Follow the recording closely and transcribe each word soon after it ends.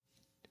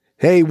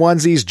Hey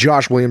onesies,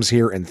 Josh Williams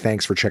here, and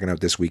thanks for checking out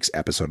this week's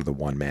episode of the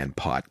One Man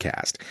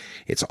Podcast.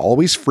 It's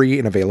always free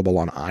and available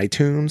on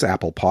iTunes,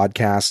 Apple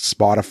Podcasts,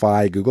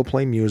 Spotify, Google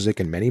Play Music,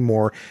 and many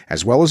more,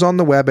 as well as on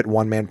the web at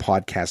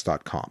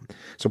onemanpodcast.com.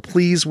 So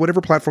please, whatever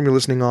platform you're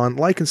listening on,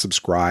 like and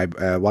subscribe.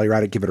 While you're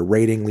at it, give it a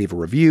rating, leave a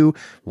review.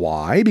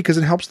 Why? Because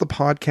it helps the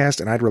podcast,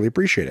 and I'd really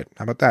appreciate it.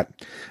 How about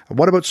that?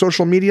 What about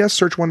social media?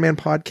 Search One Man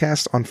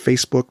Podcast on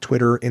Facebook,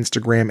 Twitter,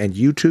 Instagram, and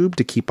YouTube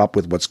to keep up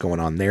with what's going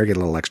on there. Get a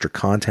little extra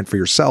content for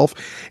yourself.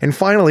 And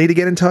finally, to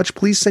get in touch,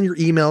 please send your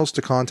emails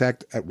to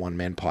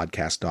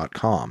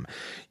contact@onemanpodcast.com.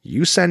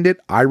 You send it,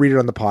 I read it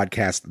on the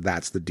podcast.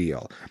 That's the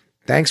deal.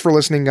 Thanks for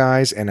listening,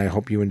 guys, and I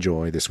hope you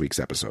enjoy this week's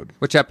episode.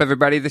 What's up,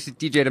 everybody? This is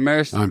DJ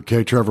Demers. I'm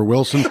K. Trevor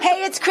Wilson.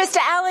 Hey, it's Krista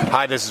Allen.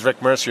 Hi, this is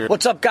Rick Mercier.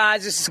 What's up,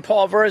 guys? This is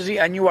Paul Verzi,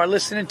 and you are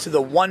listening to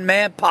the One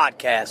Man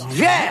Podcast.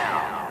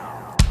 Yeah!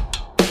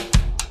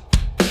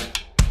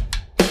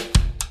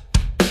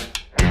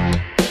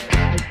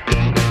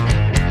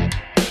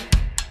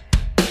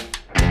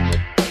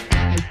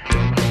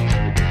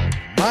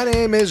 My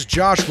name is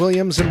Josh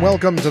Williams, and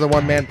welcome to the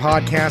One Man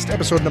Podcast,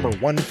 episode number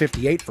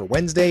 158 for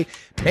Wednesday,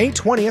 May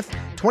 20th,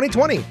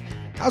 2020.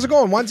 How's it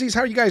going, onesies?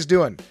 How are you guys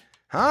doing?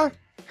 Huh?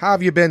 How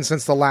have you been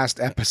since the last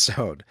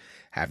episode?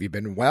 Have you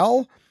been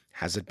well?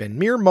 Has it been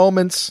mere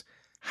moments?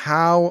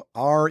 How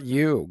are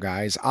you,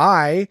 guys?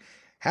 I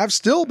have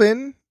still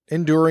been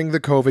enduring the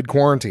COVID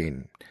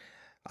quarantine.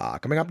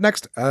 Coming up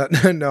next, I'm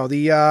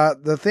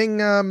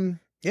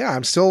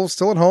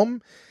still at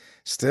home,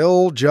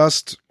 still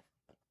just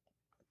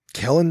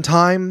killing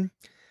time,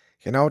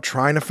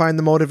 trying to find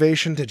the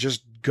motivation to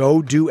just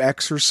go do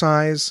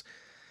exercise,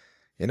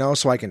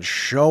 so I can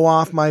show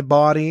off my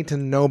body to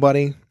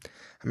nobody.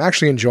 I'm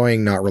actually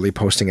enjoying not really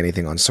posting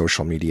anything on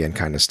social media and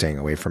kind of staying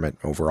away from it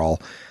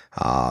overall.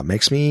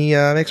 Makes me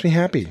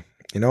happy.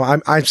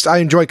 I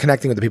enjoy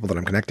connecting with the people that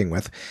I'm connecting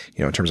with,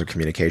 in terms of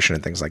communication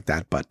and things like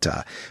that. But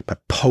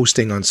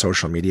posting on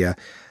social media,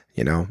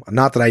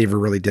 not that I ever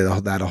really did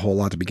that a whole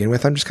lot to begin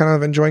with. I'm just kind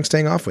of enjoying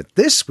staying off with.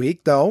 This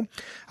week, though,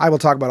 I will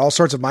talk about all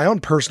sorts of my own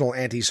personal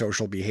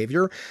antisocial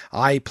behavior.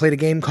 I played a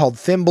game called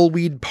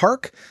Thimbleweed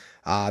Park.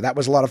 That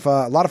was a lot of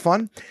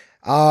fun.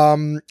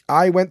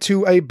 I went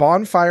to a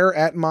bonfire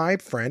at my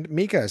friend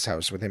Mika's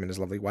house with him and his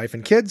lovely wife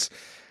and kids.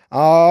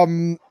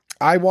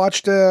 I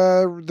watched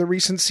the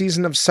recent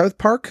season of South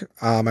Park.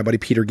 My buddy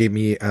Peter gave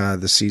me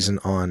the season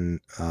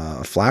on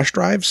a flash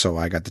drive, so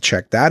I got to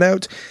check that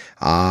out.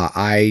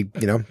 I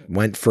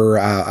went for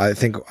I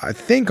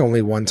think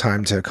only one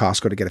time to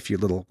Costco to get a few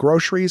little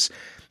groceries,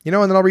 and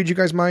then I'll read you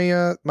guys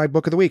my my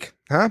book of the week.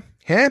 Tell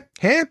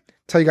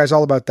you guys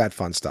all about that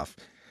fun stuff.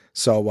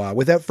 So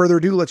without further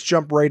ado, let's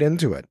jump right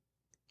into it.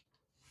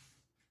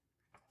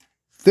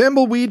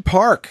 Thimbleweed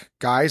Park,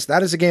 guys.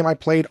 That is a game I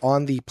played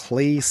on the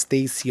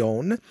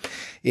PlayStation.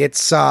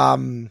 It's I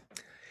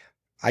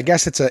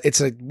guess it's a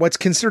what's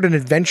considered an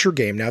adventure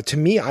game. Now, to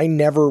me, I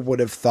never would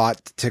have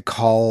thought to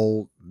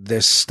call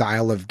this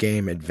style of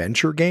game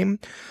adventure game,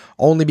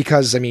 only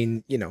because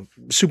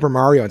Super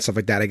Mario and stuff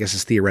like that, I guess,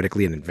 is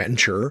theoretically an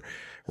adventure,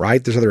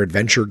 right? There's other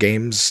adventure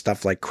games,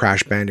 stuff like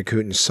Crash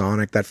Bandicoot and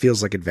Sonic, that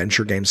feels like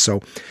adventure games.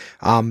 So,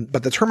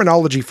 but the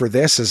terminology for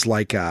this is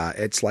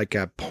it's like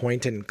a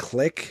point and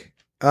click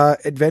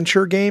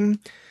adventure game.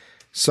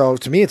 So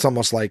to me, it's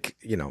almost like,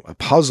 a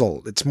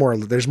puzzle.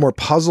 There's more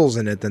puzzles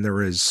in it than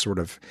there is sort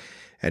of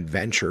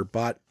adventure,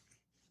 but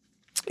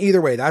either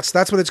way, that's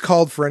what it's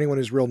called for anyone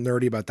who's real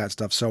nerdy about that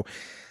stuff. So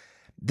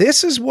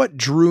this is what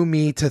drew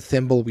me to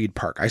Thimbleweed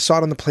Park. I saw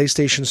it on the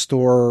PlayStation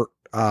Store,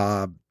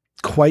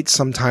 quite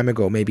some time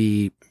ago,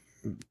 maybe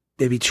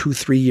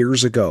 2-3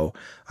 years ago,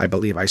 I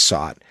believe I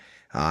saw it.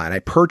 And I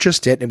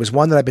purchased it. It was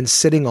one that I've been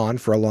sitting on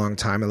for a long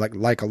time,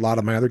 like a lot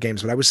of my other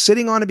games. But I was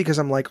sitting on it because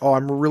I'm like,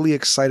 I'm really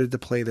excited to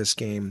play this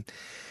game.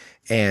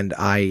 And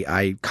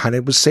I kind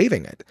of was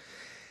saving it.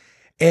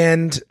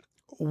 And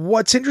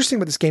what's interesting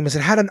about this game is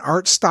it had an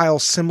art style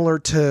similar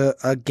to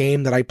a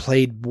game that I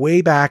played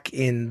way back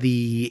in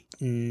the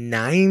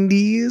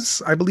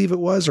 90s, I believe it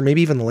was, or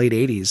maybe even the late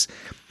 80s,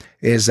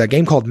 is a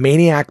game called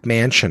Maniac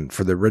Mansion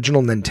for the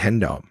original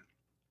Nintendo.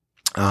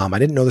 I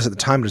didn't know this at the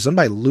time, but it was done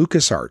by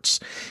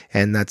LucasArts,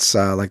 and that's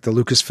like the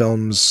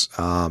Lucasfilms,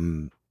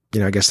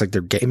 I guess like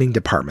their gaming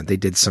department. They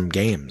did some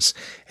games,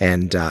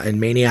 and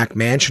Maniac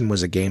Mansion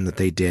was a game that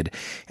they did,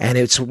 and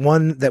it's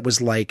one that was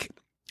like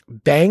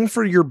bang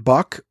for your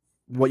buck,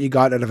 what you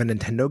got out of a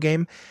Nintendo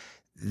game.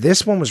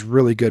 This one was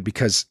really good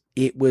because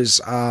it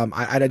was,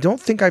 I don't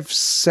think I've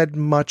said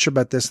much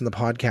about this in the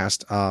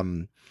podcast,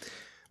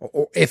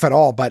 or if at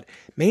all, but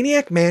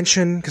Maniac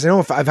Mansion, because I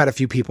know I've had a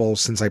few people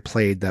since I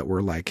played that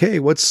were like, hey,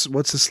 what's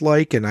this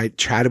like? And I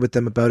chatted with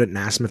them about it and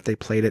asked them if they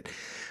played it.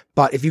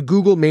 But if you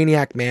Google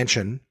Maniac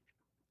Mansion,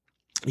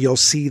 you'll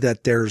see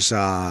that there's,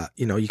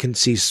 you can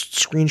see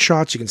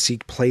screenshots, you can see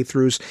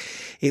playthroughs.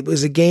 It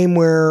was a game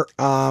where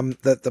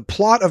the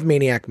plot of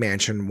Maniac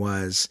Mansion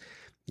was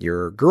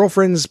your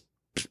girlfriend's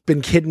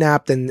been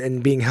kidnapped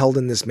and being held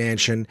in this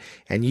mansion,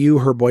 and you,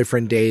 her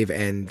boyfriend Dave,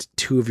 and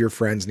 2 of your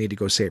friends need to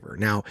go save her.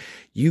 Now,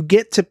 you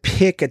get to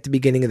pick at the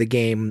beginning of the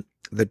game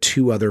the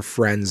 2 other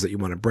friends that you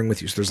want to bring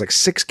with you. So there's like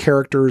 6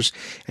 characters,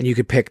 and you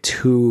could pick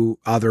 2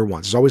 other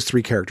ones. There's always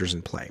 3 characters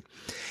in play.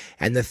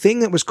 And the thing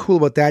that was cool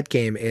about that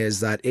game is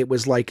that it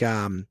was like,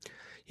 on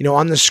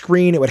the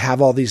screen, it would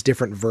have all these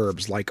different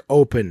verbs like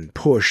open,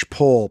 push,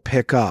 pull,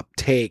 pick up,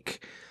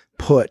 take,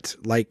 put,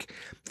 like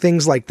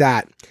things like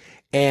that.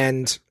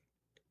 And,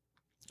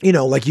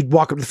 like you'd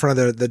walk up to the front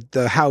of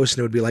the house and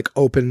it would be like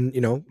open,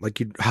 like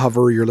you'd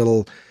hover your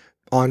little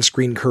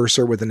on-screen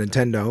cursor with a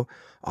Nintendo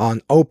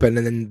on open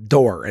and then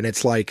door. And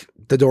it's like,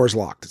 the door's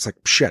locked. It's like,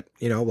 shit,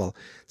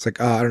 it's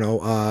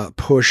like,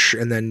 push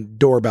and then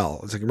doorbell.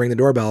 It's like you ring the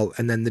doorbell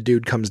and then the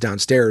dude comes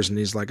downstairs and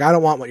he's like, I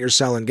don't want what you're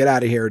selling. Get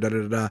out of here. Da,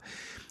 da, da, da.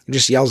 And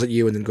just yells at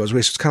you and then goes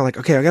away. So it's kind of like,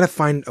 okay, I got to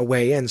find a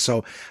way in.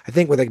 So I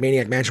think with like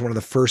Maniac Mansion, one of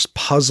the first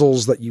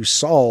puzzles that you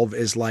solve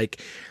is like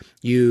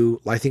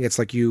I think it's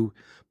like you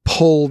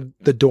pull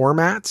the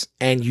doormat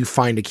and you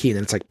find a key, and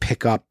then it's like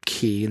pick up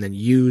key and then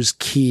use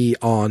key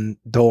on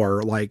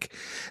door, like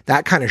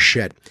that kind of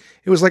shit.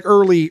 It was like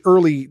early,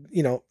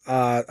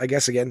 I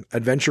guess again,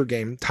 adventure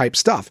game type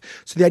stuff.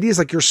 So the idea is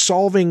like you're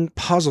solving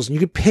puzzles and you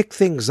could pick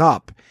things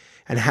up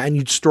and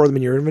you'd store them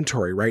in your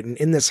inventory, right? And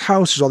in this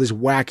house, there's all these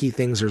wacky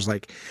things. There's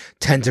like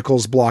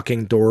tentacles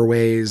blocking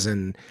doorways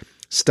and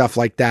stuff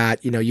like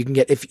that. You can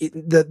get,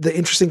 the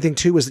interesting thing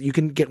too is that you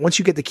can get, once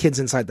you get the kids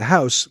inside the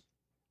house,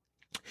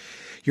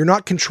 you're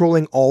not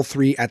controlling all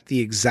 3 at the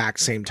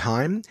exact same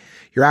time.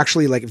 You're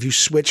actually like, if you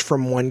switch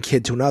from one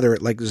kid to another,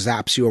 it like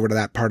zaps you over to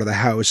that part of the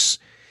house,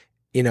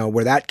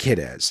 where that kid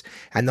is.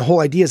 And the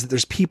whole idea is that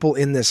there's people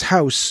in this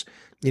house,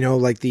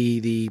 like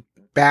the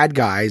bad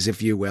guys,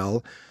 if you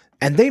will,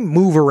 and they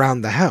move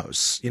around the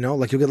house,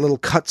 like you'll get a little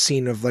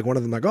cutscene of like one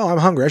of them like, oh, I'm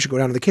hungry, I should go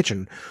down to the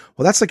kitchen.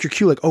 Well, that's like your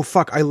cue, like, oh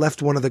fuck, I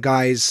left one of the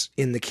guys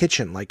in the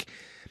kitchen. Like,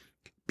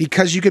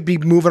 because you could be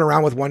moving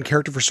around with one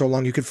character for so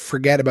long, you could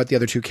forget about the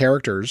other 2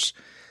 characters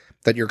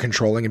that you're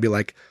controlling and be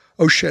like,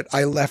 oh shit,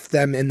 I left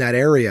them in that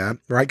area,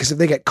 right? Because if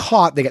they get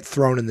caught, they get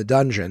thrown in the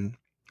dungeon,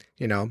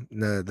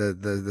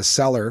 the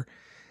cellar.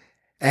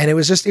 And it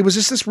was just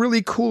this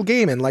really cool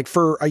game. And like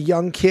for a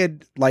young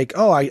kid, like,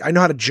 oh, I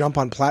know how to jump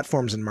on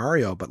platforms in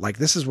Mario, but like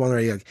this is one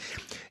where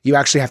you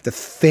actually have to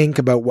think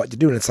about what to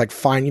do. And it's like,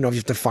 you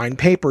have to find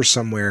paper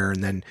somewhere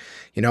and then,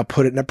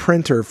 put it in a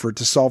printer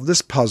to solve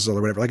this puzzle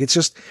or whatever. Like, it's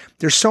just,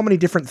 there's so many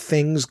different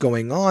things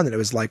going on that it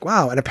was like,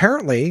 wow. And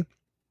apparently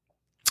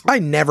I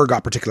never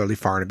got particularly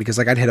far in it because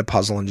like I'd hit a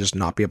puzzle and just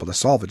not be able to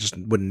solve it, just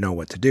wouldn't know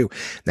what to do.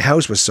 The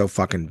house was so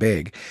fucking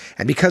big.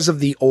 And because of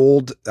the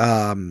old,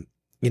 the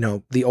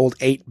old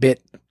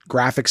 8-bit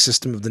graphics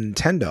system of the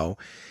Nintendo,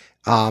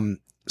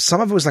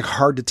 some of it was like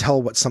hard to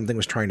tell what something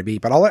was trying to be.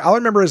 But all I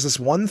remember is this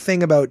one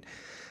thing about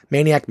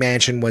Maniac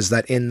Mansion was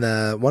that in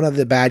one of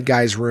the bad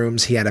guy's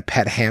rooms, he had a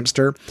pet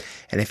hamster.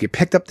 And if you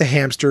picked up the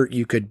hamster,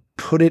 you could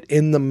put it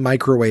in the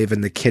microwave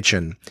in the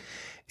kitchen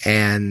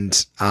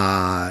and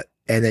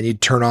then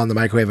you'd turn on the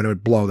microwave and it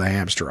would blow the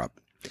hamster up.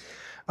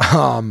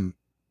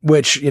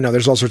 Which,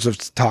 there's all sorts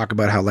of talk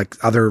about how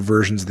like other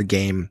versions of the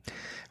game,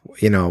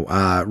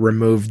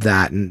 removed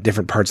that in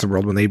different parts of the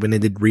world. When they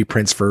did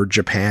reprints for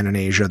Japan and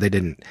Asia, they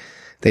didn't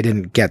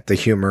get the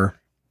humor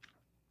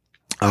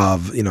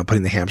of,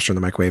 putting the hamster in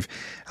the microwave.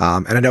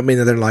 And I don't mean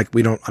that they're like,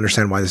 we don't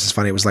understand why this is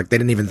funny. It was like, they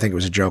didn't even think it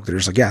was a joke. They're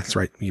just like, yeah, that's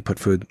right. You put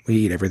food, we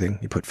eat everything.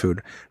 You put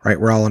food, right?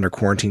 We're all under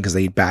quarantine because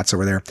they eat bats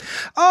over there.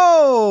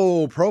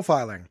 Oh,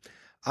 profiling.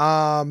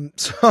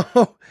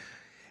 So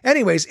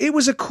anyways, it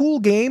was a cool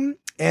game.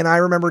 And I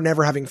remember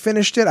never having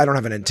finished it. I don't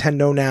have a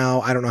Nintendo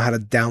now. I don't know how to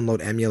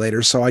download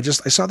emulators. So I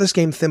saw this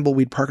game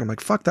Thimbleweed Park. And I'm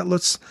like, fuck, that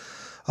looks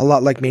a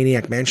lot like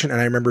Maniac Mansion.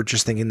 And I remember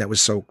just thinking that was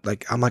so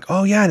like, I'm like,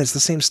 oh yeah. And it's the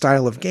same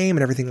style of game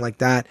and everything like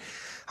that.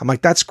 I'm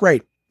like, that's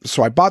great.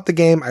 So I bought the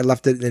game. I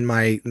left it in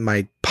my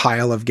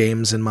pile of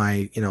games in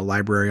my,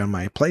 library on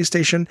my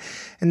PlayStation.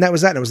 And that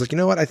was that. And I was like, you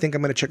know what? I think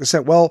I'm going to check this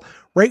out. Well,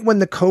 right when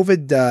the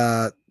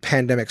COVID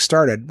pandemic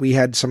started, we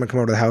had someone come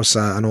over to the house,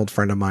 an old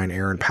friend of mine,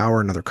 Aaron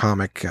Power, another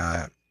comic,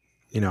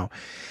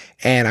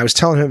 and I was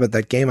telling him about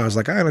that game. I was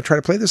like, I'm going to try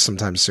to play this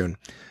sometime soon.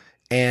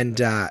 And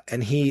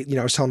he,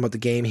 I was telling him about the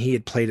game. He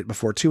had played it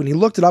before too. And he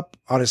looked it up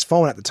on his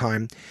phone at the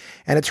time.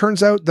 And it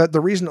turns out that the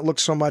reason it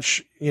looks so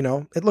much,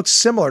 it looks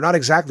similar, not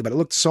exactly, but it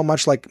looked so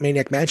much like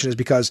Maniac Mansion is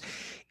because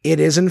it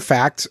is in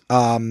fact,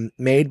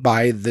 made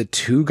by the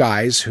 2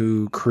 guys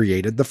who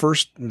created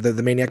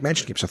the Maniac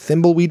Mansion game. So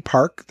Thimbleweed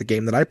Park, the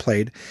game that I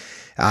played,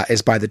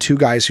 is by the 2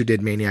 guys who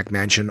did Maniac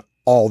Mansion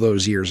all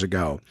those years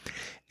ago.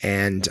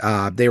 And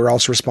they were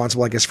also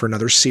responsible, I guess, for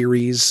another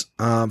series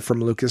from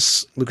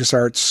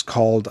LucasArts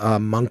called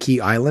Monkey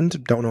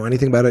Island. Don't know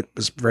anything about it. It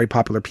was a very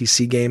popular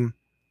PC game.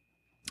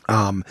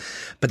 But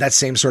that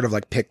same sort of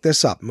like pick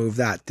this up, move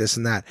that, this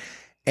and that.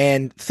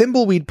 And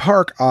Thimbleweed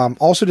Park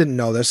also didn't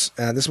know this.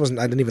 I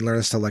didn't even learn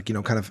this till like,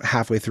 kind of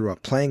halfway through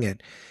up playing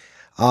it.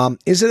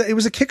 It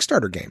was a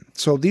Kickstarter game.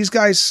 So these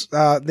guys,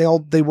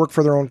 they work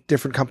for their own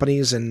different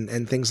companies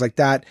and things like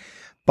that.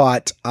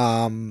 But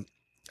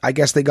I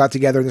guess they got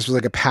together and this was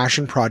like a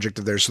passion project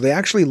of theirs. So they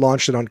actually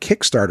launched it on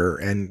Kickstarter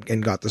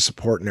and got the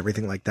support and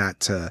everything like that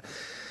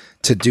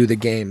to do the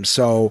game.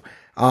 So,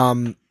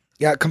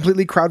 yeah,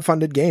 completely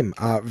crowdfunded game.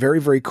 Very,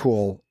 very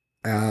cool.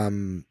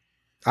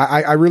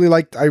 I really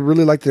liked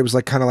that it was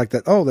like kind of like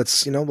that. Oh,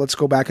 let's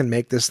go back and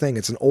make this thing.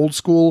 It's an old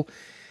school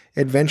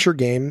adventure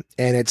game,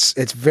 and it's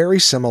very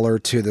similar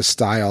to the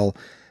style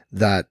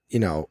that,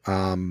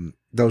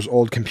 those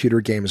old computer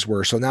games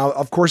were. So now,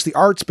 of course, the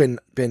art's been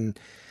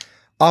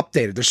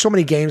updated. There's so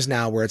many games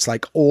now where it's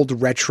like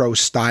old retro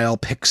style,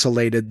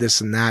 pixelated,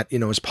 this and that,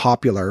 is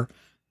popular.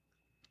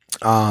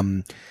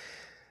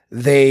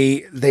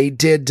 They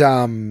did,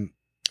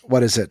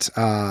 what is it?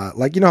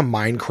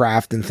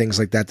 Minecraft and things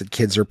like that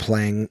kids are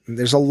playing.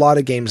 There's a lot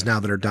of games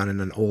now that are done in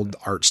an old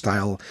art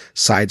style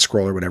side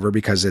scroll or whatever,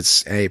 because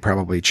it's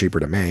probably cheaper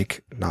to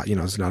make. Not,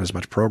 it's not as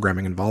much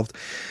programming involved,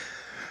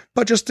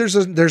 but just there's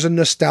a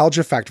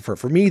nostalgia factor for it.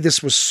 For me,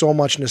 this was so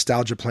much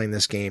nostalgia playing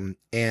this game.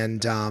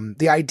 And,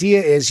 the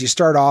idea is you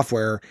start off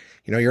where,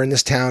 you're in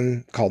this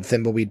town called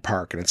Thimbleweed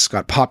Park, and it's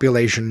got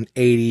population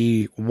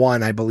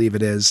 81, I believe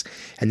it is.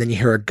 And then you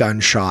hear a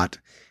gunshot,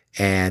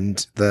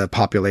 and the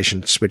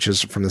population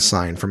switches from the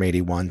sign from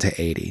 81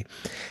 to 80.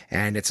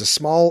 And it's a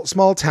small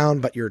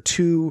town, but you're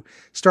two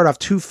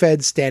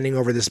feds standing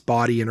over this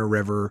body in a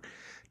river,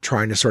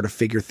 trying to sort of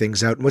figure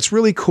things out. And what's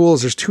really cool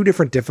is there's two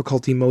different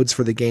difficulty modes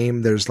for the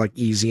game. There's like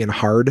easy and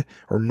hard,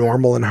 or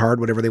normal and hard,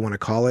 whatever they want to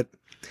call it.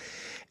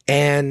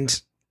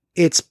 And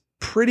it's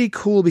pretty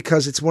cool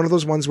because it's one of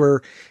those ones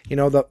where,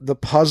 the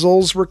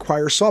puzzles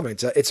require solving.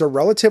 It's a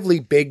relatively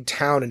big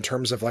town in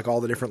terms of like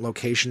all the different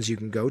locations you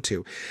can go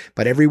to,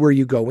 but everywhere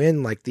you go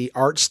in, like the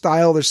art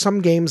style, there's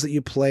some games that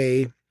you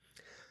play.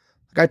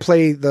 Like I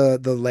play the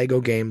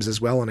Lego games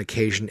as well on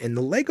occasion. In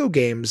the Lego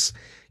games,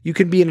 you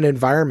can be in an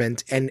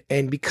environment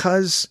and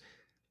because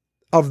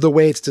of the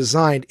way it's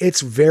designed, it's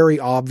very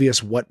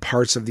obvious what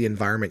parts of the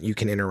environment you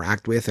can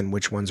interact with and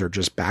which ones are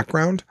just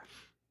background.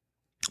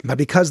 But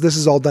because this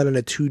is all done in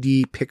a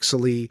 2D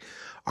pixely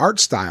art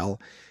style,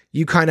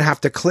 you kind of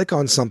have to click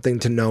on something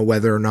to know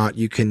whether or not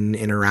you can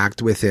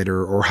interact with it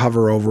or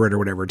hover over it or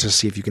whatever to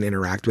see if you can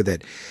interact with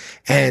it.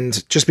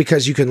 And just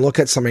because you can look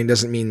at something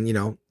doesn't mean,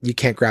 you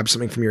can't grab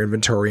something from your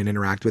inventory and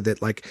interact with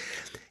it. Like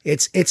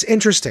it's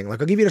interesting.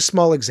 Like I'll give you a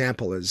small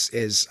example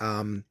is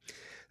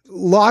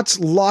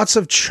lots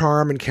of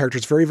charm and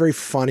characters. Very, very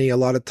funny. A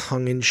lot of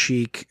tongue in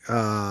cheek,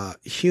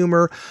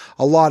 humor,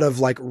 a lot of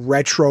like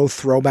retro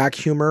throwback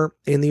humor.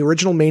 In the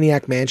original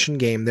Maniac Mansion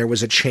game, there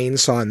was a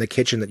chainsaw in the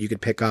kitchen that you could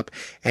pick up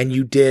and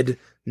you did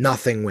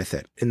nothing with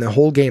it. In the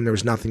whole game, there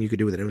was nothing you could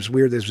do with it. It was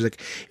weird. It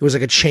was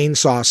like a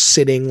chainsaw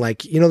sitting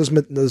like,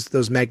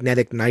 those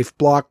magnetic knife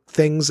block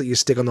things that you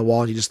stick on the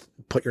wall and you just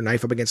put your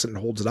knife up against it and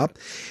holds it up.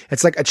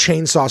 It's like a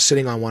chainsaw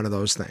sitting on one of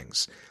those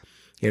things,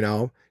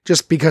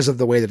 just because of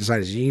the way the design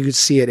is. You can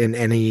see it in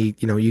any,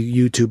 you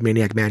YouTube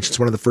Maniac Mansion. It's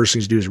one of the first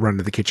things you do is run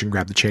into the kitchen,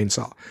 grab the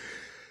chainsaw.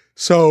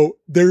 So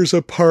there's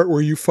a part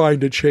where you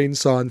find a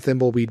chainsaw in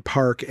Thimbleweed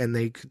Park and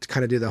they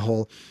kind of do the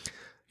whole,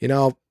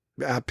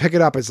 pick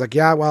it up. It's like,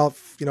 yeah, well,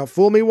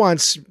 fool me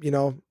once,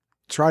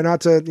 try not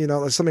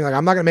to, something like,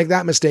 I'm not going to make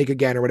that mistake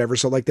again or whatever.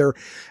 So like they're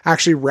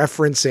actually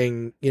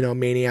referencing,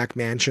 Maniac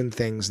Mansion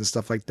things and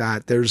stuff like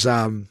that.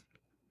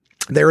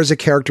 There is a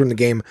character in the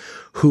game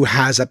who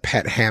has a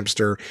pet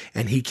hamster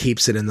and he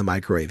keeps it in the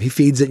microwave. He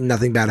feeds it and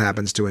nothing bad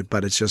happens to it,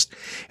 but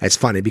it's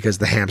funny because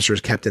the hamster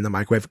is kept in the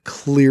microwave.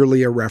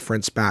 Clearly a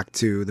reference back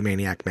to the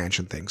Maniac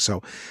Mansion thing.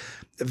 So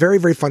very,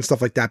 very fun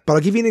stuff like that. But I'll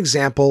give you an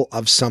example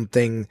of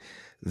something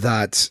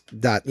that,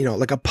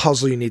 like a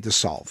puzzle you need to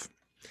solve.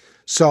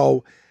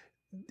 So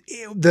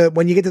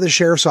when you get to the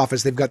sheriff's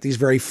office, they've got these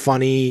very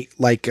funny,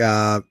 like,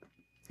 I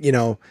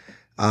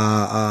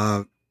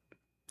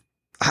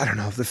don't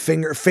know, the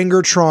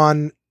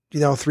Fingertron,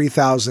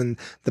 3000,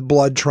 the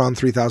Bloodtron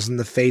 3000,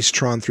 the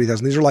Facetron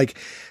 3000. These are like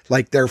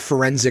their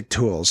forensic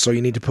tools. So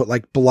you need to put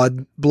like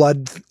blood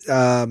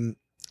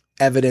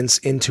evidence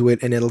into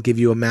it and it'll give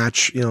you a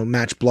match,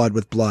 match blood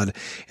with blood.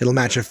 It'll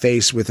match a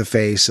face with a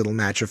face. It'll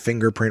match a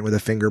fingerprint with a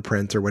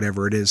fingerprint or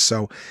whatever it is.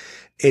 So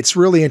it's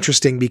really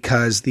interesting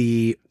because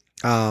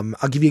I'll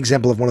give you an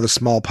example of one of the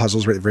small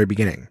puzzles right at the very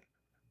beginning.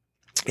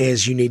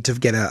 Is you need to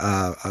get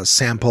a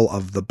sample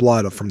of the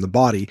blood from the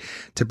body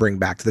to bring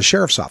back to the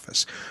sheriff's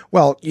office.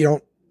 Well, you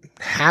don't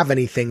have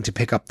anything to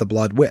pick up the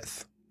blood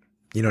with.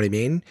 You know what I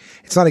mean?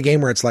 It's not a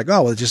game where it's like,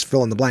 oh, well, just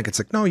fill in the blank. It's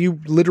like, no, you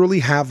literally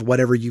have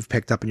whatever you've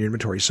picked up in your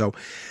inventory. So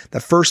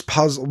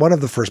one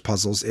of the first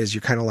puzzles is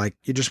you're kind of like,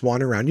 you just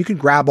wander around. You can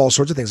grab all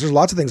sorts of things. There's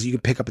lots of things that you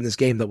can pick up in this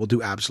game that will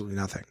do absolutely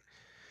nothing.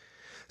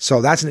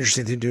 So that's an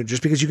interesting thing to do.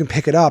 Just because you can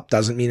pick it up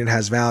doesn't mean it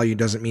has value,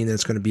 doesn't mean that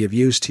it's going to be of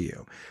use to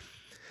you.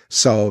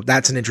 So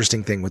that's an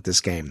interesting thing with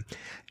this game.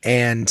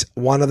 And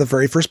one of the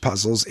very first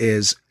puzzles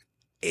is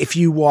if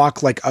you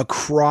walk like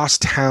across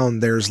town,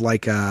 there's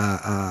like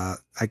a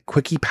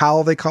Quickie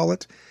Pal, they call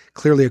it,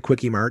 clearly a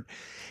Quickie Mart.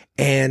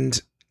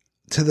 And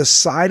to the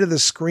side of the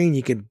screen,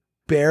 you can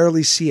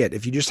barely see it,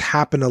 if you just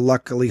happen to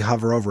luckily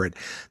hover over it,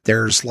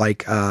 there's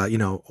like,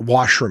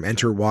 washroom,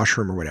 enter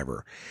washroom or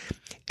whatever.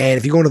 And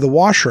if you go into the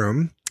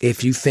washroom,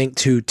 if you think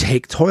to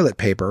take toilet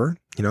paper,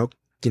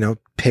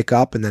 pick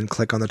up and then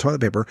click on the toilet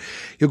paper,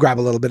 you'll grab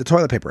a little bit of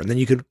toilet paper, and then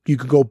you could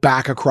go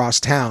back across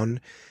town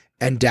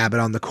and dab it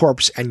on the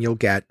corpse, and you'll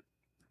get,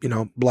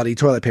 bloody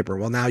toilet paper.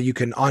 Well, now you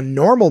can, on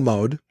normal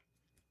mode,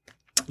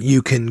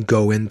 you can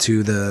go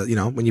into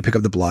the, when you pick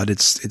up the blood,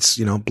 it's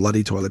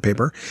bloody toilet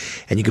paper,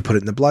 and you can put it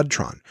in the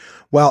Bloodtron.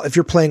 Well, if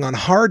you're playing on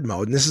hard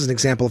mode, and this is an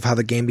example of how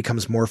the game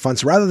becomes more fun.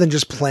 So rather than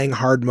just playing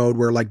hard mode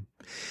where like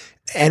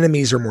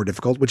enemies are more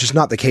difficult, which is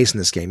not the case in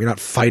this game. You're not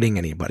fighting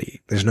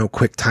anybody. There's no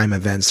quick time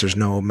events. There's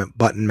no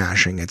button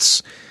mashing.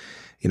 It's,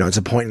 it's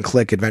a point and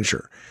click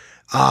adventure.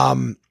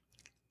 On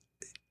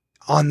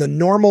the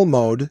normal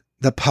mode,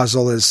 the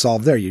puzzle is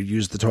solved there. You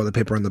use the toilet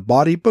paper on the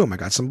body. Boom, I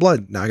got some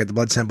blood. Now I got the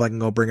blood sample. I can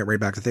go bring it right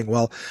back to the thing.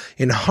 Well,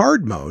 in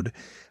hard mode,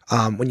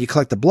 when you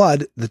collect the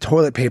blood, the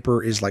toilet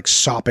paper is like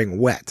sopping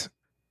wet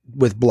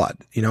with blood.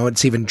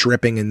 It's even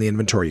dripping in the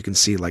inventory. You can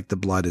see like the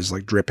blood is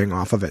like dripping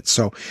off of it.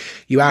 So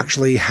you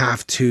actually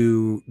have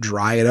to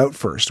dry it out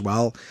first.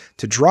 Well,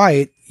 to dry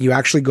it, you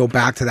actually go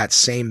back to that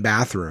same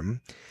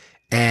bathroom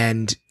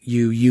and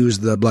you use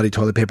the bloody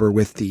toilet paper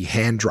with the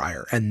hand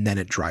dryer, and then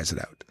it dries it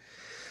out.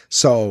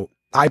 So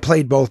I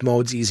played both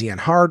modes, easy and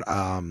hard.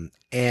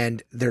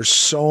 And there's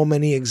so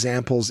many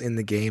examples in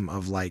the game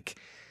of like,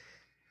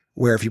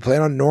 where if you play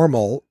it on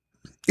normal,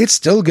 it's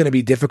still going to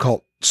be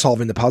difficult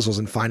solving the puzzles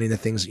and finding the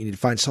things that you need to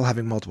find, still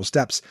having multiple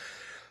steps.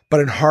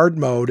 But in hard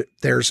mode,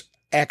 there's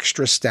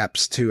extra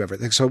steps to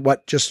everything. So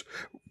what just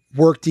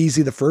worked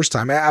easy the first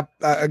time,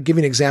 I'll give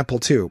you an example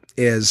too,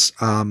 is,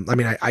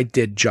 I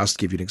did just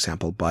give you an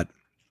example, but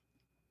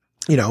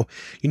you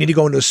need to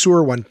go into a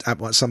sewer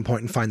at some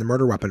point and find the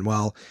murder weapon.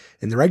 Well,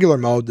 in the regular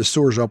mode, the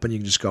sewer's open. You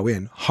can just go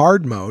in.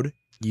 Hard mode,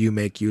 you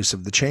make use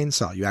of the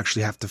chainsaw. You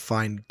actually have to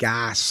find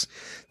gas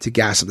up the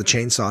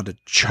chainsaw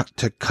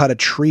to cut a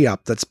tree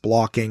up that's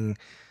blocking,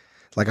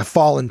 like a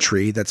fallen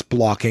tree that's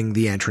blocking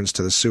the entrance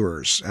to the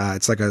sewers.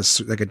 It's like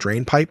a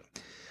drain pipe.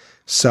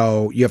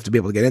 So you have to be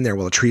able to get in there.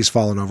 Well, the tree's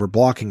fallen over,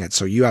 blocking it.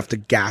 So you have to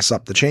gas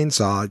up the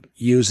chainsaw,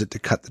 use it to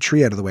cut the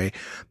tree out of the way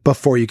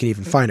before you can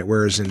even find it.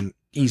 Whereas in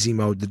easy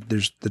mode,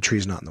 the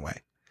tree's not in the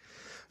way.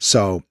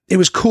 So it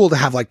was cool to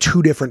have like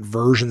two different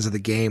versions of the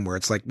game where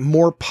it's like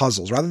more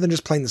puzzles rather than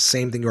just playing the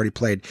same thing you already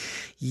played.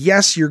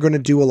 Yes, you're going to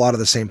do a lot of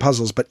the same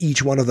puzzles, but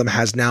each one of them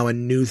has now a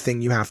new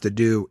thing you have to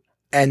do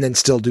and then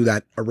still do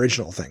that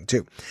original thing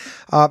too.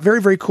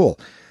 Very, very cool.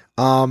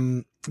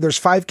 There's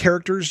 5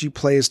 characters. You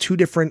play as 2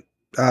 different,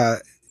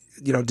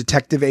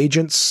 detective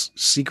agents,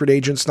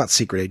 not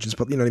secret agents,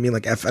 but you know what I mean?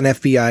 Like an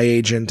FBI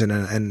agent and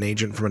an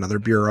agent from another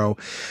bureau.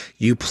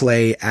 You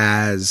play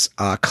as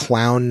a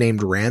clown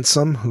named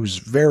Ransom, who's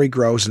very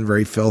gross and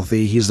very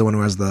filthy. He's the one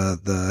who has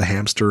the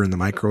hamster in the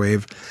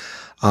microwave.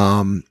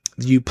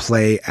 You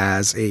play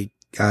as a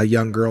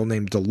young girl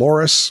named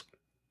Dolores,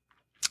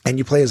 and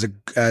you play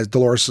as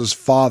Dolores's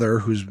father,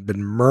 who's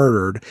been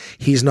murdered.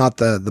 He's not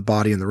the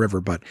body in the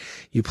river, but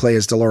you play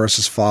as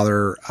Dolores's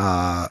father.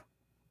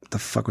 The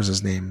fuck was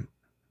his name?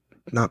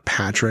 Not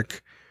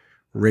Patrick,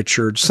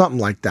 Richard, something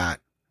like that.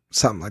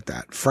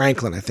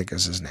 Franklin, I think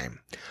is his name.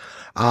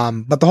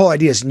 But the whole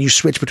idea is you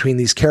switch between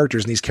these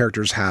characters, and these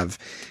characters have,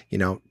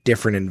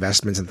 different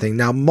investments and things.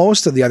 Now,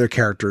 most of the other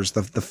characters,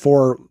 the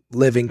 4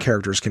 living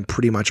characters can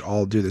pretty much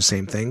all do the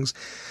same things.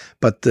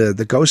 But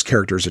the ghost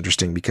character is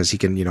interesting because he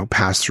can,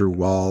 pass through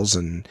walls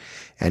and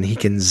he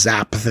can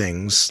zap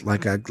things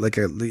like a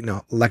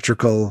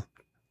electrical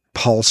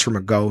pulse from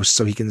a ghost.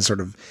 So he can sort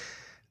of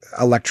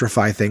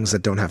electrify things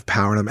that don't have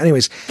power in them.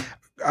 Anyways,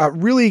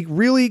 really,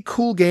 really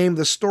cool game.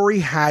 The story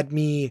had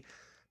me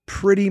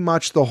pretty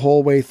much the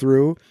whole way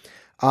through.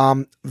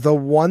 The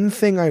one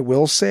thing I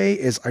will say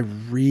is I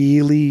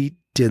really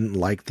didn't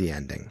like the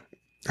ending.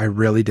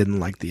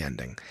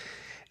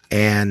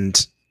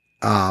 And,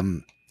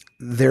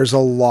 there's a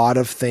lot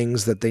of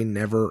things that they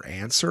never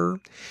answer.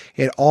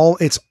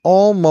 It's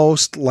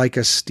almost like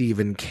a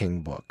Stephen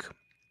King book.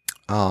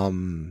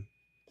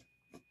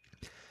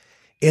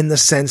 In the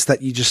sense that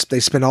they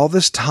spend all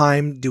this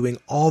time doing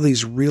all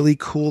these really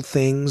cool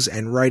things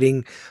and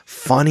writing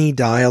funny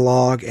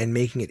dialogue and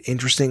making it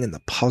interesting, and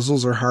the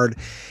puzzles are hard.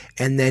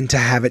 And then to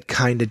have it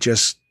kind of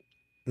just,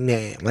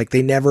 like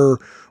they never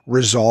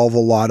resolve a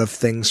lot of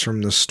things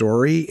from the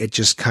story. It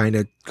just kind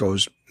of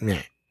goes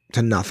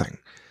to nothing.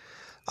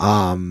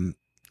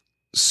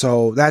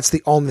 So that's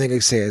the only thing I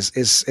say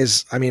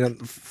is, I mean,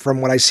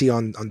 from what I see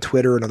on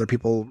Twitter and other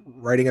people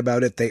writing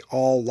about it, they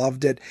all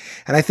loved it.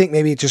 And I think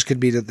maybe it just could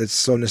be that it's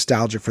so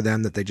nostalgic for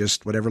them that they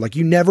just, whatever, like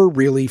you never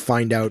really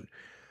find out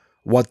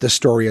what the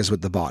story is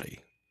with the body.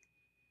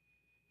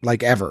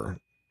 Like ever.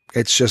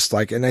 It's just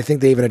like, and I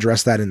think they even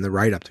addressed that in the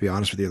write-up, to be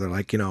honest with you. They're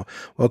like,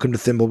 welcome to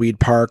Thimbleweed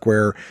Park,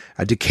 where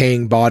a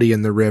decaying body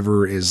in the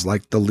river is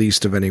like the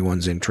least of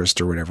anyone's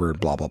interest or whatever,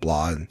 blah, blah,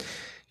 blah. And,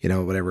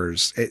 whatever.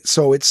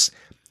 So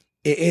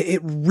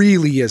it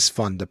really is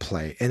fun to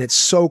play, and it's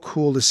so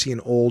cool to see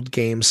an old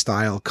game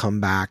style come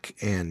back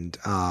and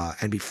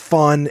be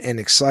fun and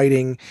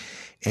exciting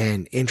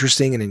and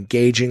interesting and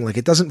engaging. Like,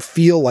 it doesn't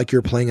feel like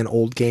you're playing an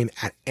old game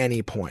at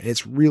any point.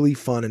 It's really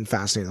fun and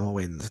fascinating the whole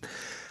way. And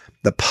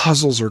the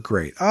puzzles are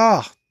great.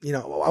 I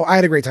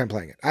had a great time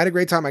playing it. I had a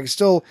great time. I can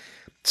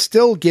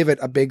still give it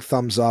a big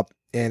thumbs up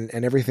and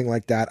everything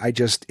like that.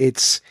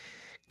 It's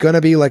going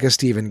to be like a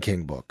Stephen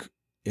King book.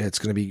 It's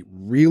going to be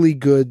really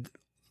good,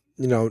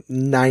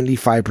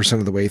 95%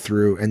 of the way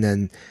through. And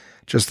then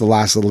just the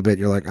last little bit,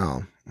 you're like,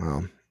 oh,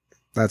 well,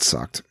 that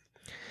sucked.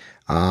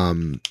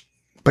 But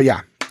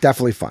yeah,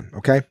 definitely fun.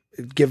 Okay.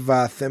 Give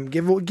at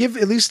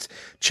least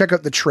check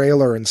out the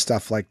trailer and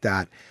stuff like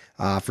that,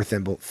 for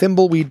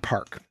Thimbleweed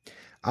Park.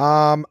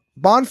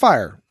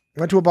 Bonfire.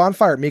 Went to a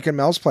bonfire at Mika and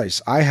Mel's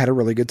place. I had a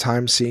really good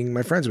time seeing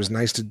my friends. It was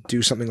nice to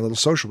do something a little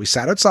social. We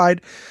sat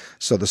outside,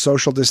 so the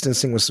social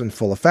distancing was in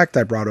full effect.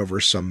 I brought over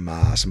some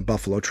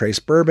Buffalo Trace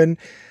bourbon.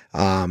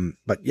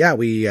 But yeah,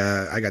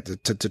 I got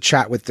to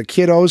chat with the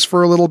kiddos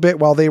for a little bit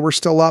while they were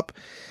still up.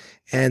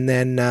 And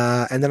then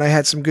I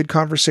had some good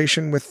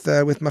conversation with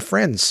my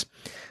friends.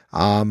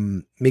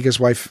 Mika's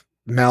wife,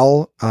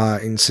 Mel,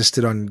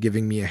 insisted on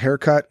giving me a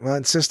haircut. Well,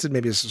 insisted,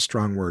 maybe it's a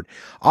strong word.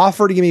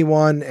 Offered to give me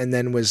one, and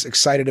then was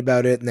excited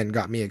about it, and then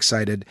got me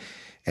excited.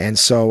 And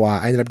so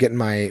I ended up getting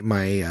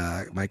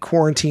my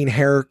quarantine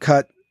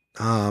haircut,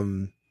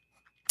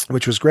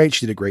 which was great.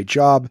 She did a great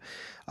job.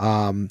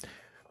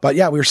 But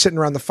yeah, we were sitting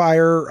around the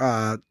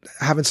fire,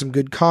 having some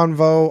good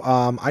convo.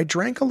 I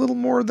drank a little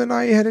more than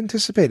I had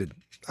anticipated.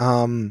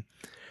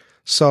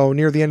 So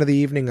near the end of the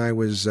evening, I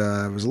was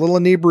a little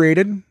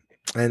inebriated.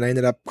 And I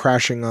ended up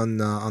crashing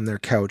on their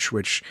couch,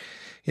 which,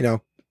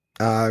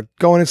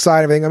 going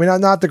inside everything. I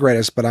mean, not the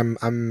greatest, but I'm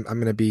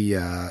gonna be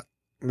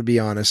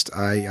honest.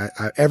 I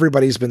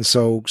everybody's been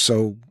so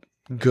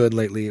good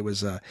lately. It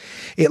was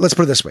let's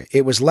put it this way: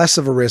 it was less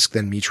of a risk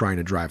than me trying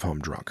to drive home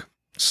drunk.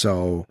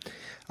 So,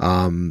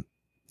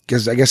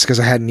 because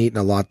I hadn't eaten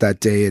a lot that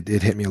day, it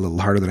hit me a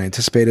little harder than I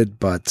anticipated.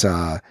 But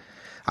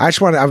I've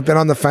been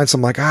on the fence.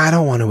 I'm like, I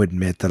don't want to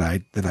admit that I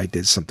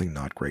did something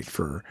not great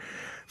for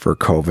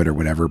COVID or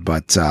whatever.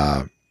 But,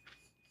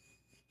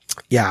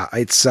 yeah,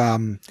 it's,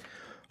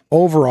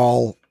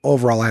 overall,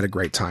 I had a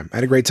great time.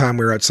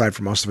 We were outside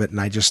for most of it,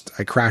 and I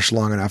crashed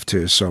long enough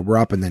too. So we're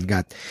up and then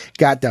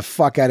got the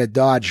fuck out of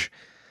Dodge.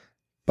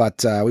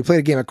 But, we played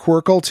a game of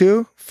Quirkle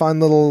too. Fun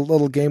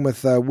little game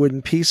with,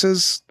 wooden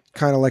pieces,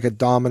 kind of like a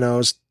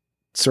dominoes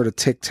sort of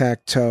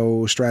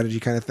tic-tac-toe strategy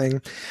kind of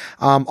thing.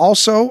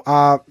 Also,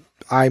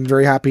 I'm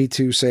very happy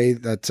to say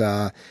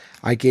that,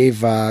 I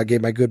gave my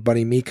good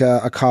buddy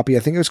Mika a copy. I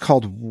think it was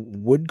called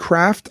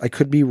Woodcraft. I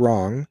could be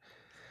wrong.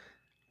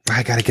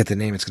 I got to get the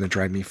name. It's going to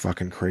drive me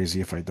fucking crazy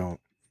if I don't.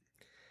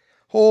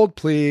 Hold,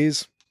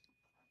 please.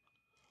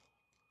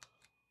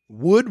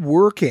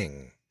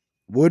 Woodworking,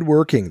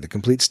 the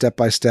complete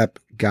step-by-step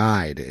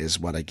guide is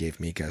what I gave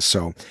Mika.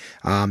 So,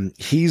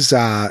 he's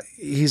got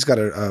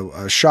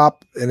a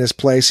shop in his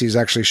place. He's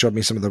actually showed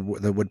me some of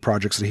the wood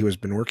projects that he was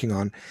been working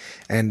on.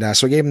 And,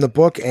 so I gave him the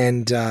book,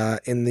 and,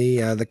 in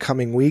the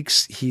coming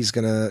weeks, he's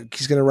gonna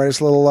write us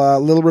a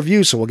little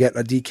review. So we'll get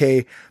a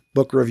DK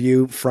book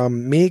review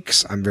from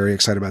Meeks. I'm very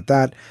excited about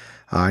that.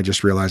 I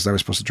just realized I was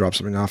supposed to drop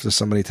something off to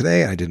somebody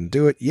today, and I didn't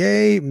do it.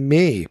 Yay,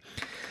 me.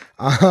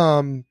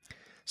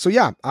 So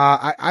yeah,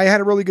 I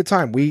had a really good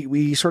time.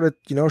 We sort of,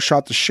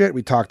 shot the shit.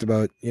 We talked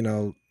about,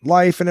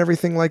 life and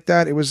everything like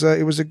that. It was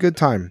a good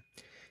time.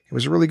 It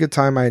was a really good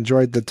time. I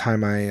enjoyed the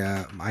time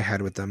I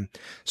had with them.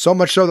 So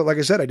much so that, like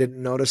I said, I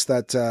didn't notice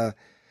that,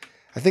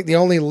 I think the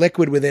only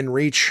liquid within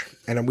reach,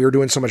 and we were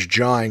doing so much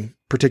jawing,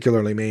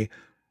 particularly me,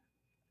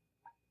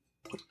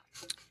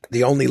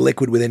 the only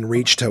liquid within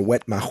reach to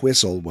wet my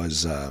whistle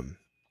was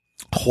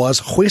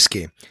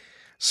whiskey.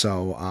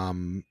 So,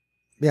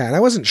 yeah, and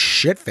I wasn't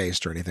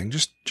shit-faced or anything,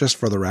 just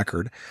for the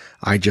record.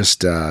 I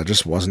just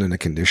wasn't in a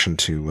condition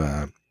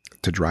to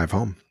drive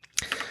home.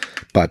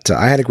 But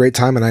I had a great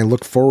time, and I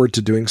look forward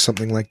to doing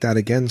something like that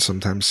again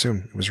sometime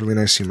soon. It was really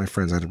nice seeing my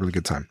friends. I had a really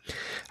good time.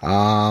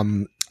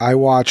 I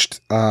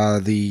watched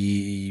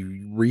the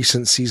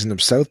recent season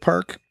of South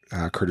Park,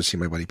 courtesy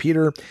of my buddy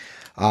Peter.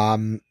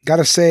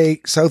 Gotta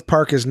say, South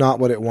Park is not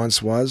what it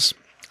once was.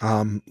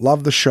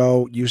 Love the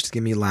show. Used to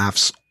give me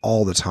laughs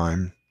all the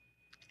time.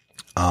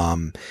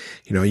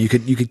 You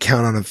could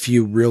count on a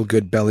few real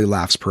good belly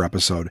laughs per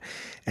episode.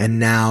 And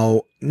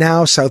now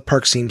South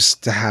Park seems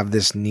to have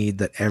this need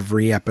that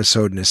every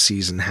episode in a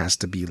season has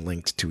to be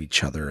linked to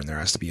each other. And there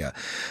has to be a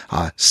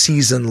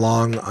season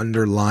long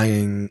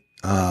underlying,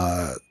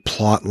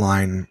 plot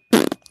line.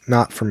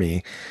 Not for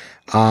me.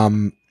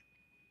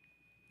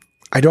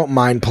 I don't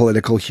mind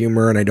political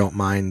humor, and I don't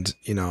mind,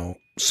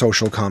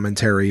 social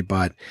commentary,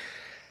 but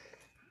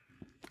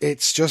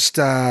it's just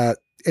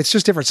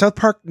different. South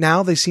Park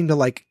now, they seem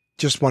to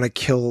just want to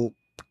kill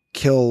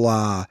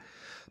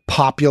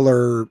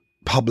popular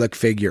public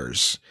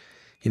figures.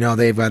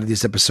 They've got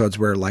these episodes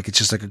where it's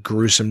just like a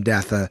gruesome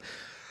death.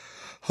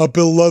 a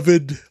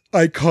beloved,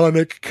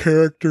 iconic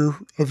character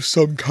of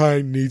some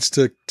kind needs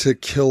to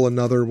kill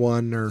another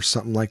one or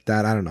something like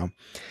that. I don't know.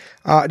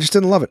 I just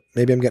didn't love it.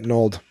 Maybe I'm getting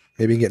old.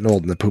 Maybe I'm getting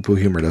old and the poo-poo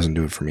humor doesn't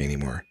do it for me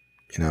anymore.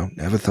 You know,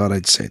 never thought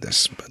I'd say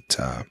this,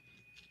 but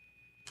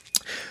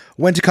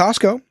went to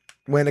Costco.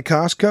 Hey,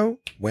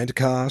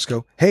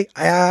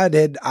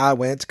 I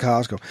went to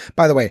Costco.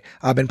 By the way,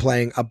 I've been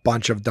playing a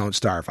bunch of Don't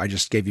Starve. I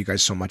just gave you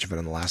guys so much of it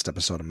in the last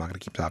episode. I'm not going to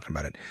keep talking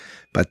about it.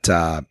 But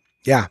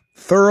yeah,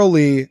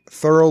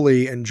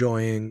 thoroughly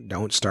enjoying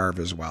Don't Starve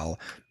as well.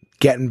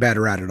 Getting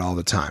better at it all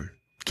the time.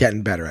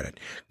 Getting better at it.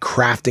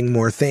 Crafting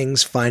more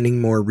things,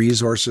 finding more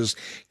resources,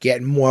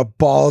 getting more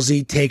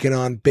ballsy, taking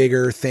on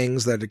bigger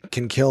things that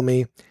can kill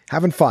me.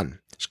 Having fun.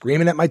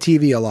 Screaming at my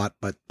TV a lot,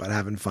 but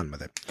having fun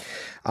with it.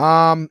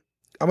 I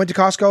went to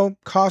Costco.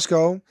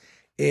 Costco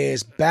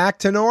is back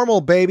to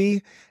normal,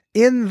 baby,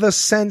 in the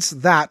sense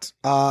that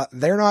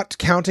they're not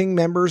counting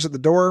members at the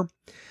door.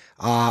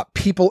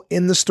 People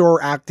in the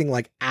store acting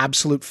like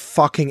absolute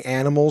fucking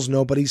animals.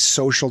 Nobody's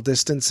social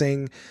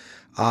distancing.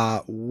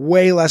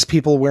 Way less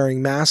people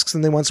wearing masks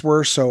than they once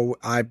were. So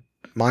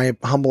my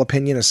humble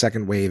opinion, a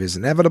second wave is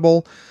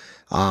inevitable.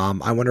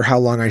 I wonder how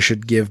long I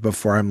should give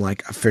before I'm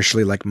like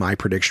officially like my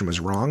prediction was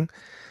wrong.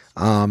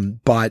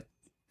 But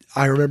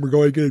I remember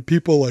going in,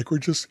 people like were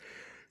just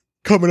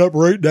coming up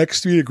right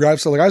next to me to grab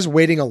stuff. Like I was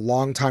waiting a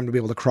long time to be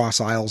able to cross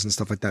aisles and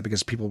stuff like that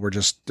because people were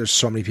just, there's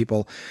so many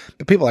people,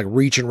 but people like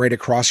reaching right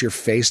across your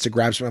face to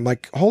grab something. I'm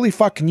like, holy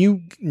fuck, can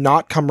you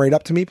not come right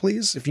up to me,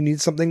 please? If you need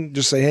something,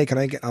 just say, hey,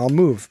 I'll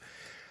move.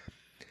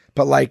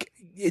 But like,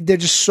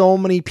 there's just so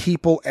many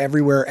people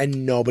everywhere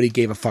and nobody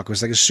gave a fuck. It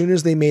was like, as soon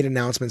as they made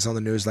announcements on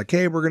the news, like,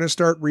 hey, we're going to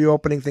start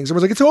reopening things. It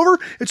was like, it's over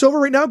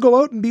right now.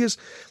 Go out and be as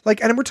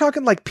like, and we're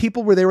talking like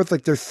people were there with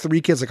like their 3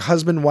 kids, like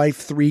husband, wife,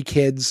 3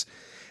 kids.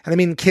 And I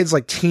mean, kids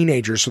like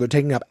teenagers. So they're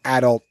taking up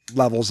adult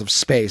levels of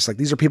space. Like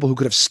these are people who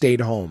could have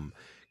stayed home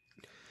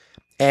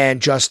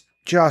and just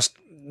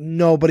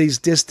nobody's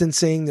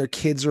distancing. Their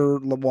kids are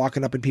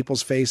walking up in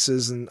people's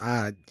faces and,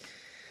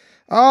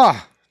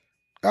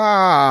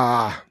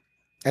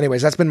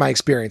 anyways, that's been my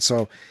experience.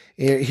 So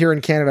here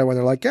in Canada, when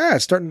they're like, yeah,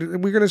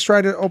 we're going to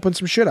try to open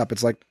some shit up.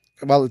 It's like,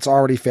 well, it's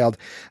already failed.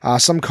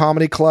 Some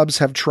comedy clubs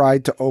have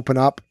tried to open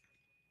up,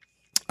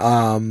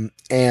 and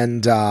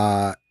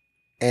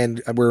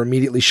we're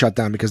immediately shut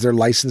down because they're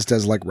licensed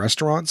as like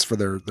restaurants for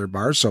their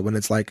bars. So when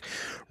it's like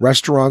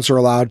restaurants are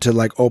allowed to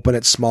like open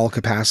at small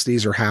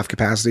capacities or half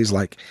capacities,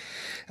 like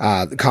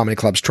the comedy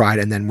clubs tried,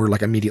 and then we're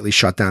like immediately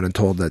shut down and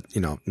told that,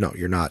 you know, no,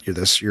 you're not,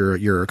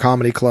 you're a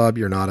comedy club.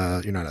 You're not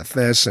a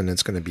this, and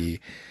it's going to be,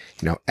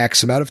 you know,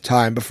 X amount of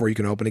time before you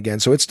can open again.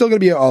 So it's still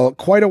going to be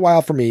quite a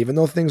while for me, even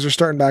though things are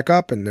starting back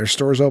up and their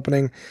stores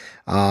opening.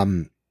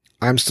 I'm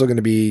still going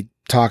to be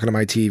talking to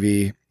my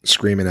TV,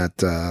 screaming at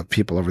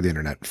people over the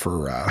internet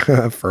for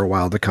a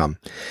while to come.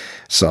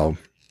 So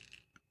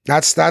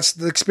that's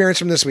the experience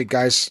from this week,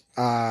 guys.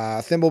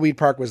 Thimbleweed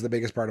Park was the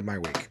biggest part of my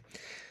week.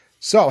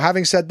 So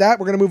having said that,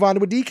 we're going to move on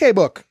to a DK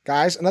book,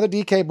 guys. Another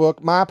DK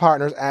book. My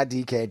partners at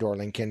DK,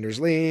 Dorling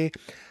Kindersley,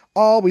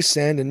 always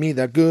sending me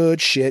the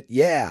good shit.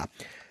 Yeah.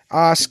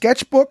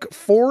 Sketchbook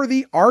for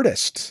the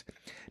artist.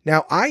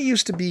 Now, I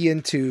used to be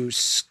into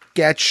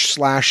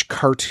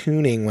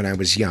sketch/cartooning when I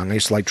was young. I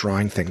used to like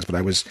drawing things, but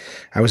I was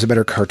a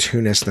better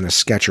cartoonist than a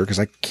sketcher because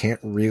I can't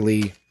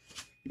really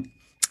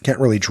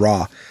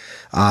draw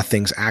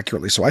things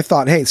accurately. So I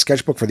thought, hey,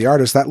 sketchbook for the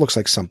artist, that looks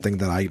like something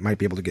that I might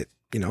be able to get,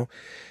 you know,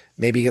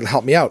 maybe it'll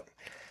help me out.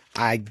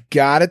 I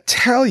gotta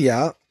tell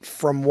you,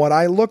 from what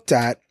I looked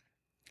at,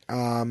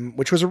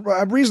 which was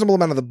a reasonable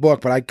amount of the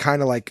book, but I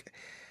kind of like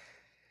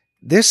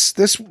this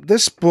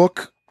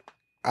book.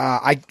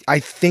 I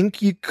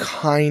think you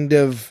kind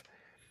of,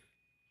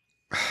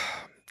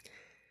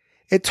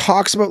 it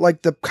talks about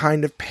like the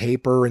kind of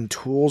paper and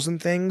tools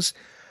and things,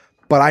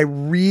 but I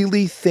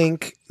really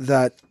think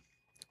that,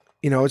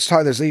 you know,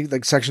 there's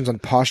like sections on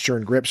posture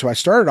and grip. So I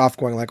started off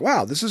going like,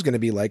 wow, this is going to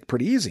be like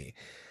pretty easy,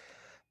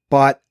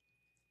 but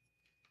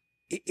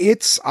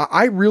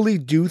I really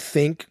do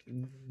think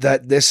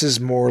that this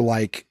is more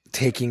like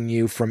taking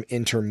you from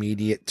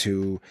intermediate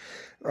to,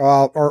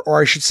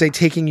 or I should say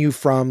taking you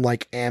from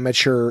like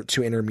amateur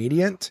to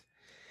intermediate.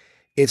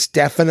 It's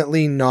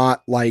definitely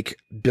not like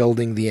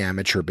building the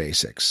amateur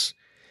basics.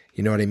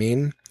 You know what I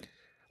mean?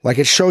 Like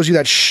it shows you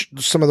that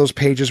some of those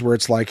pages where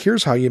it's like,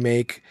 here's how you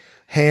make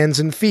hands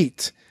and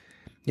feet,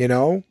 you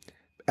know?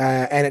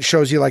 And it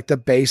shows you like the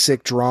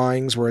basic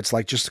drawings where it's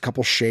like just a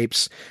couple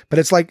shapes, but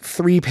it's like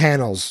 3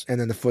 panels and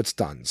then the foot's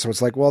done. So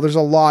it's like, well, there's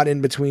a lot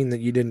in between that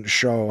you didn't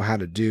show how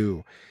to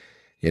do,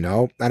 you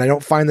know? And I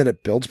don't find that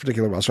it builds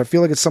particularly well. So I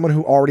feel like it's someone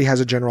who already has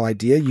a general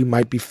idea. You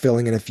might be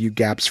filling in a few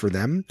gaps for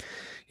them.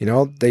 You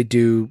know, they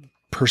do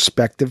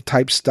perspective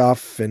type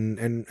stuff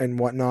and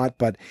whatnot,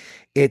 but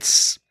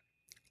it's,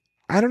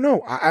 I don't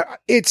know.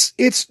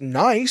 It's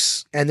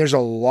nice. And there's a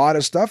lot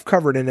of stuff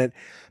covered in it,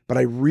 but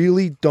I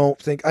really don't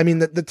think, I mean,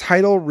 the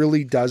title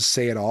really does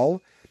say it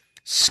all.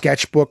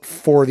 Sketchbook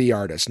for the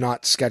artist,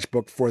 not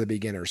sketchbook for the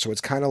beginner. So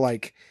it's kind of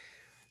like,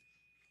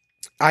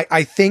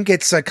 I think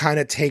it's a kind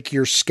of take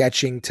your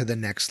sketching to the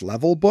next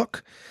level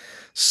book.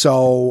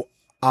 So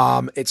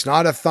it's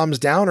not a thumbs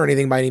down or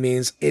anything by any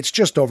means. It's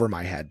just over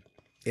my head.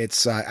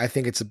 It's I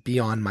think it's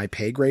beyond my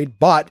pay grade.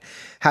 But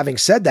having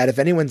said that, if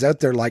anyone's out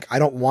there like, I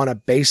don't want a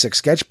basic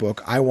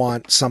sketchbook, I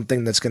want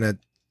something that's going to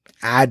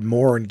add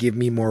more and give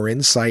me more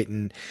insight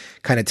and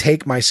kind of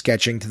take my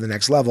sketching to the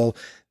next level,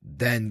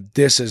 then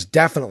this is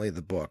definitely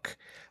the book.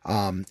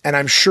 And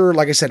I'm sure,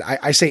 like I said,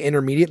 I say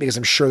intermediate because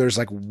I'm sure there's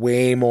like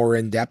way more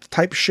in-depth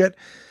type shit.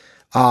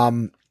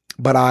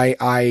 But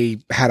I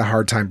had a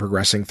hard time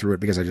progressing through it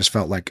because I just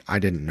felt like I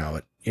didn't know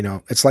it. You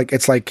know, it's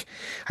like,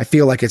 I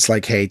feel like it's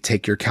like, hey,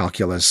 take your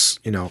calculus,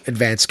 you know,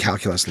 advanced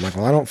calculus. I'm like,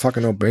 well, I don't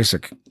fucking know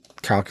basic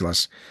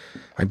calculus.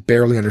 I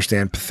barely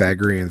understand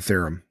Pythagorean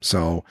theorem.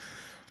 So,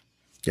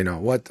 you know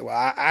what?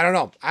 I don't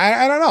know.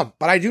 I don't know,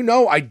 but I do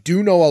know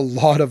a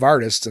lot of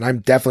artists, and I'm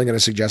definitely going to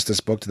suggest this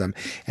book to them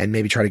and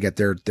maybe try to get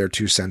their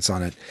 2 cents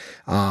on it.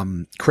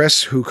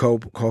 Chris, who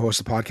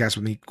co-hosts the podcast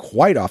with me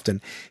quite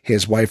often,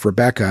 his wife,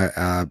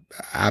 Rebecca,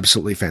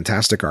 absolutely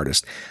fantastic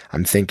artist.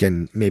 I'm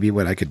thinking maybe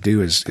what I could do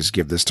is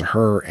give this to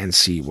her and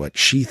see what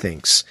she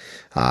thinks,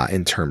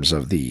 in terms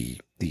of the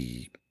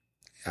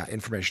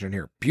information in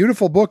here.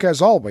 Beautiful book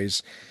as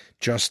always.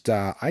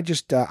 I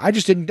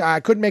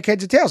couldn't make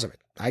heads or tails of it.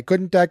 I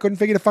couldn't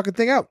figure the fucking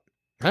thing out.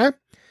 Huh?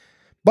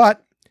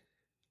 But,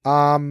 yeah,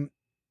 I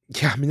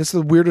mean, this is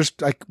the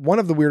weirdest, like one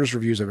of the weirdest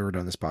reviews I've ever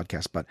done on this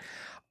podcast, but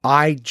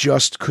I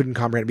just couldn't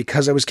comprehend it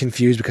because I was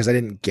confused because I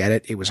didn't get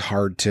it. It was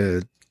hard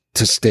to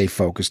stay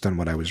focused on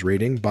what I was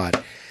reading,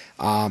 but,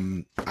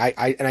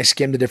 I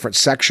skimmed the different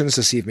sections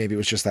to see if maybe it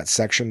was just that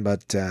section,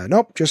 but,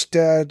 nope, just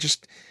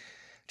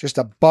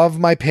above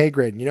my pay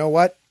grade. And you know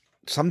what?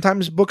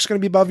 Sometimes books going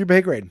to be above your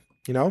pay grade,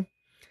 you know?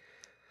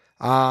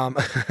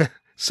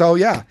 So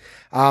yeah,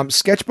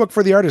 Sketchbook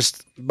for the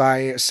Artist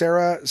by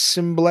Sarah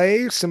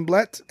Simblet,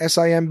 Simblet. Get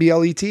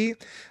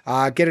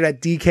it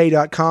at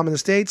dk.com in the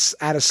States,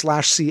 add a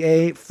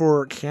 /CA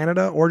for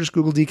Canada, or just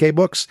Google DK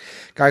Books.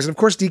 Guys, and of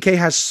course, DK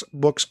has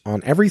books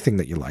on everything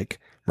that you like,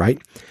 right?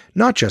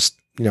 Not just,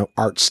 you know,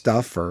 art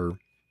stuff or,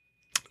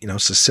 you know,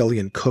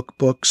 Sicilian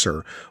cookbooks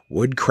or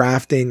wood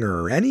crafting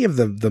or any of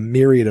the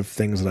myriad of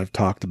things that I've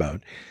talked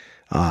about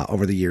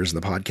over the years in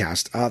the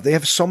podcast. They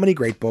have so many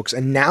great books,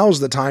 and now's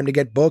the time to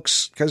get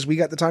books because we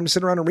got the time to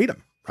sit around and read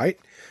them, right?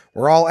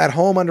 We're all at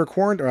home under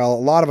quarantine. Well, a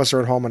lot of us are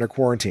at home under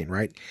quarantine,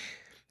 right?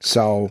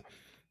 So,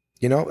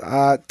 you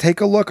know, take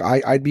a look.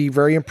 I'd be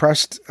very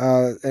interested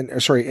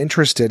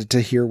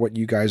to hear what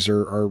you guys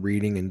are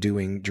reading and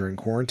doing during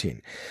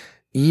quarantine.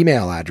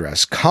 Email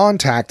address,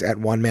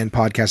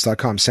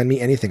 contact@onemanpodcast.com. Send me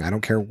anything. I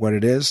don't care what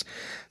it is.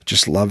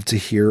 Just love to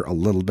hear a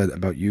little bit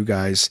about you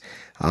guys.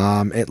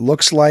 It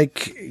looks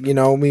like, you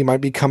know, we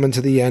might be coming to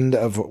the end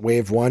of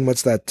wave 1.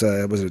 What's that?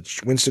 Was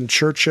it Winston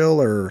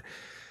Churchill or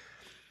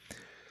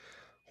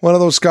one of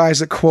those guys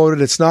that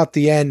quoted, it's not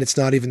the end. It's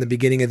not even the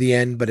beginning of the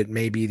end, but it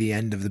may be the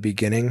end of the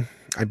beginning.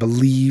 I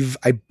believe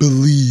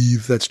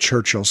that's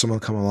Churchill. Someone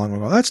will come along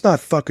and go, that's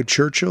not fucking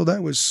Churchill.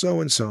 That was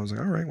so-and-so. I was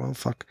like, all right, well,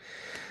 fuck.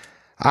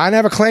 I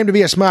never claimed to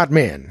be a smart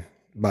man.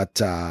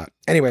 But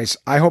anyways,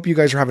 I hope you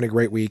guys are having a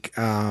great week.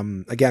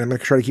 Again, I'm going to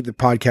try to keep the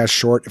podcast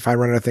short. If I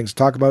run out of things to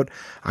talk about,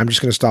 I'm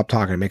just going to stop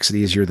talking. It makes it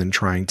easier than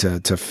trying to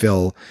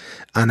fill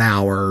an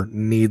hour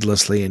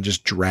needlessly and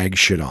just drag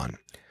shit on.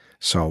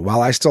 So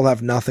while I still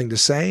have nothing to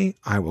say,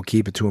 I will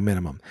keep it to a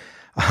minimum.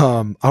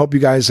 I hope you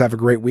guys have a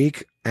great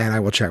week, and I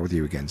will chat with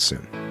you again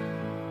soon.